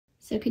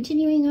So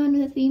continuing on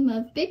with the theme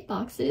of big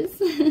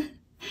boxes,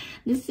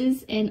 this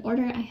is an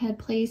order I had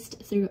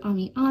placed through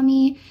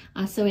AmiAmi,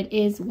 so it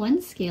is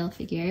one scale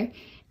figure,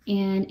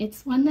 and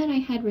it's one that I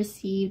had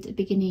received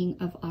beginning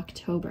of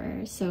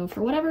October. So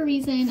for whatever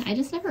reason, I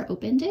just never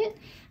opened it,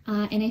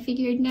 and I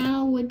figured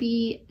now would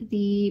be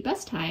the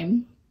best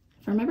time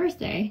for my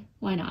birthday.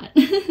 Why not?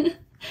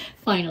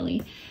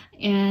 Finally.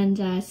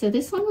 And so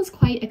this one was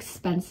quite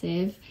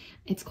expensive.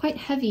 It's quite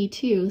heavy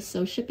too,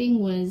 so shipping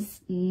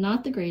was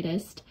not the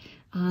greatest,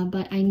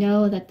 but I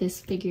know that this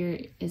figure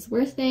is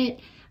worth it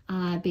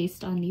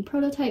based on the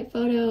prototype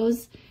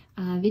photos,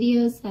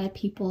 videos that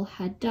people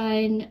had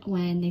done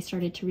when they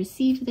started to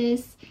receive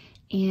this,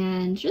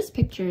 and just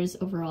pictures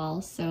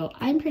overall. So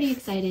I'm pretty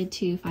excited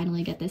to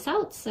finally get this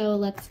out, so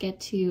let's get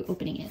to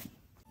opening it.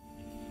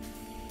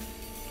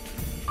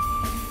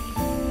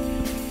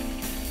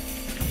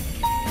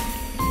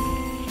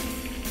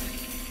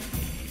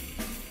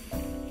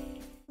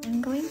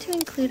 I'm going to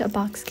include a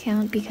box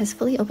count because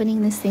fully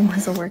opening this thing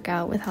was a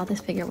workout with how this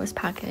figure was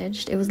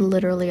packaged. It was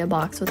literally a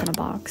box within a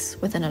box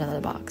within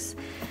another box.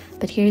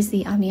 But here's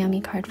the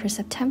AmiAmi card for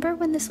September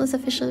when this was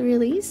officially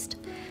released.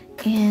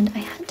 And I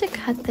had to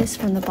cut this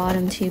from the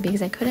bottom too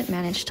because I couldn't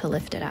manage to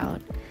lift it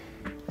out.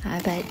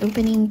 But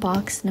opening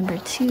box number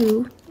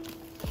 2,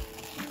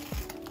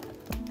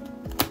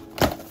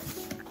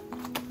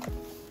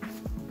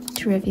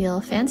 to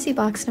reveal fancy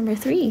box number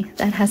 3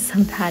 that has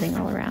some padding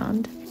all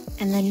around.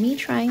 And then me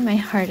trying my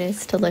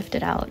hardest to lift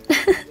it out.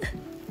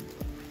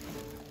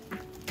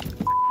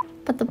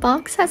 But the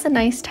box has a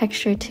nice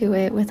texture to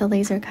it with a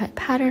laser cut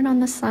pattern on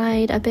the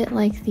side, a bit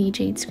like the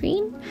jade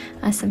screen,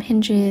 some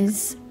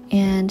hinges,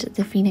 and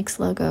the Phoenix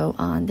logo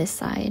on this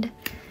side.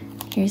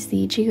 Here's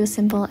the Geo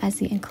symbol as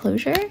the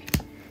enclosure.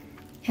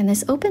 And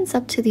this opens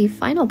up to the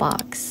final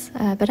box,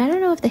 but I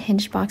don't know if the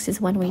hinged box is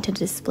one way to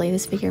display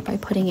this figure by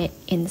putting it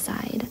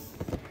inside.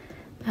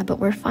 But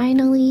we're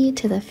finally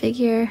to the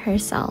figure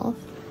herself.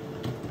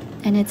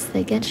 And it's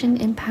the Genshin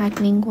Impact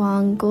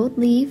Ningguang Gold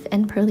Leaf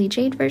and Pearly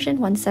Jade version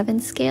 1/7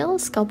 scale,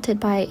 sculpted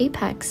by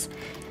Apex.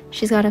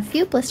 She's got a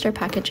few blister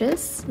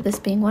packages, this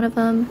being one of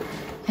them,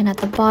 and at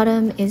the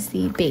bottom is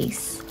the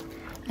base,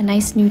 a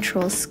nice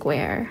neutral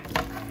square.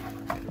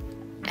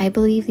 I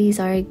believe these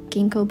are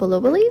ginkgo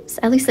biloba leaves,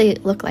 at least they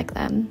look like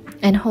them,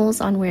 and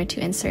holes on where to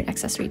insert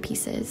accessory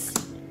pieces.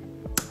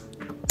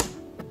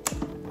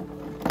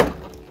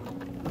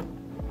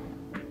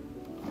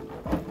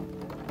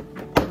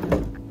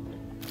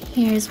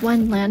 Here's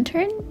one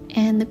lantern,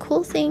 and the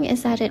cool thing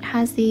is that it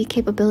has the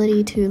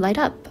capability to light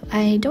up.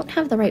 I don't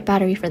have the right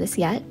battery for this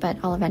yet, but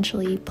I'll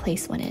eventually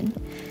place one in.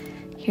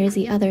 Here's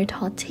the other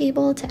tall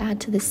table to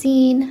add to the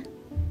scene,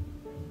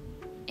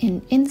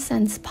 an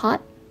incense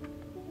pot,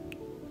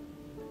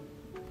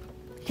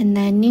 and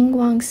then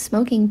Ningguang's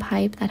smoking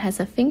pipe that has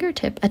a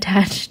fingertip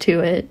attached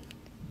to it.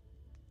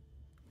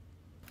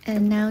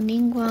 And now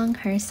Ningguang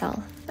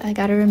herself. I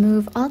gotta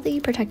remove all the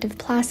protective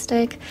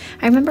plastic.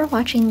 I remember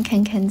watching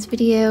Ken's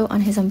video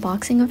on his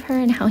unboxing of her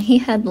and how he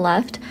had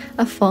left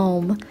a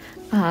foam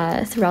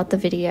throughout the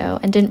video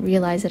and didn't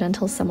realize it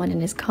until someone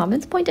in his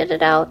comments pointed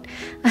it out.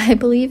 I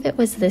believe it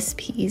was this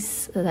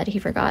piece that he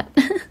forgot.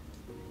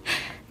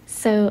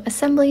 So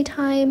assembly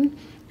time.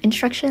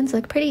 Instructions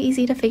look pretty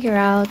easy to figure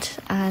out.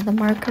 The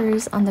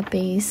markers on the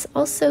base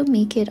also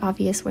make it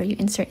obvious where you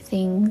insert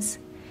things.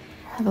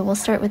 But we'll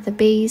start with the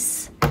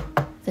base,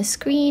 the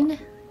screen,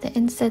 the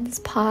incense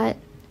pot,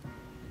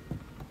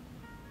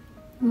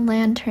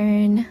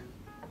 lantern,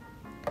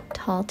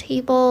 tall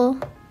table.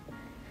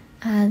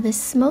 This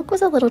smoke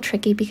was a little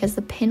tricky because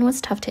the pin was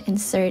tough to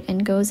insert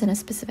and goes in a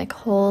specific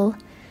hole.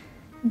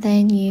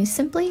 Then you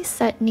simply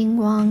set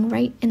Ningguang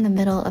right in the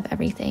middle of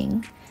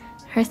everything.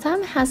 Her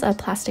thumb has a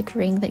plastic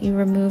ring that you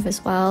remove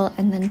as well,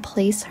 and then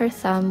place her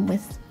thumb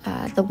with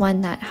the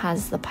one that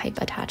has the pipe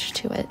attached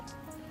to it.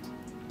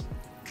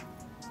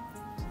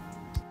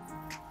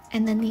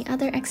 And then the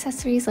other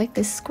accessories like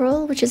this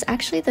scroll, which is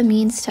actually the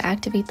means to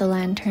activate the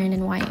lantern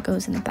and why it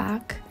goes in the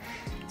back.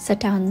 Set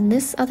down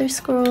this other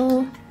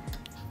scroll,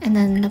 and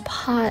then the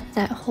pot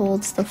that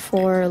holds the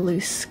 4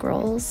 loose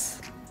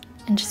scrolls,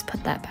 and just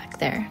put that back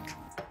there.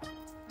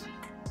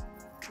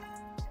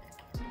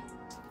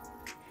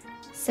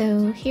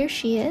 So here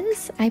she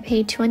is. I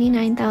paid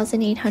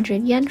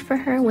 29,800 yen for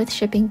her, with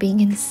shipping being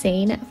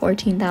insane at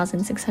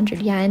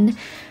 14,600 yen.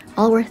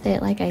 All worth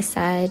it, like I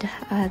said.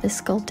 The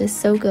sculpt is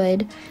so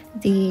good.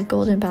 The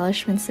gold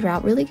embellishments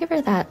throughout really give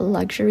her that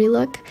luxury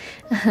look.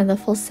 The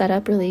full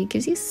setup really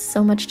gives you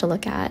so much to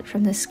look at,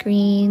 from the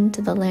screen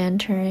to the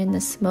lantern, the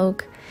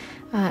smoke,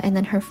 and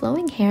then her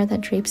flowing hair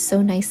that drapes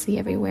so nicely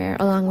everywhere,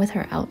 along with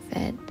her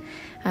outfit.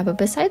 But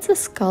besides the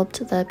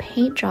sculpt, the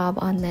paint job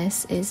on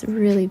this is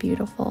really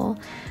beautiful.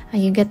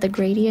 You get the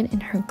gradient in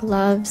her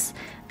gloves,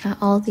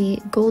 all the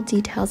gold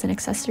details and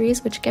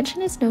accessories, which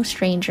Genshin is no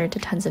stranger to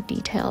tons of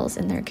details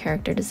in their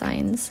character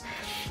designs.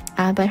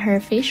 But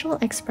her facial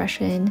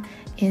expression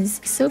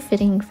is so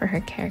fitting for her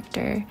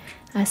character.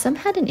 Some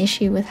had an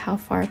issue with how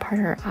far apart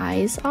her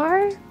eyes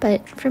are,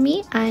 but for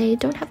me, I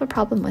don't have a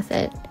problem with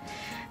it.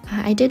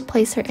 I did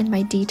place her in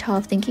my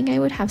D12 thinking I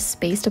would have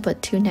space to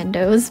put 2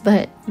 Nendos,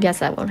 but guess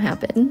that won't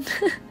happen.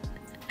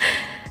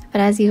 But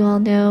as you all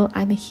know,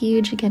 I'm a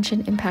huge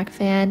Genshin Impact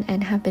fan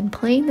and have been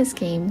playing this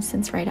game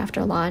since right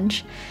after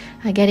launch.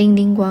 Getting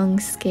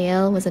Ningguang's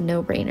scale was a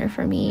no-brainer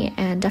for me,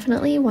 and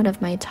definitely one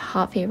of my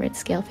top favorite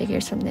scale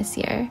figures from this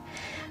year.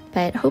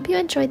 But hope you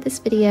enjoyed this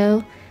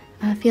video.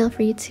 Feel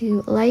free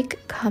to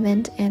like,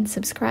 comment, and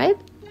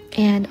subscribe,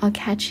 and I'll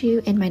catch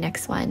you in my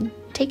next one.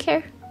 Take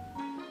care!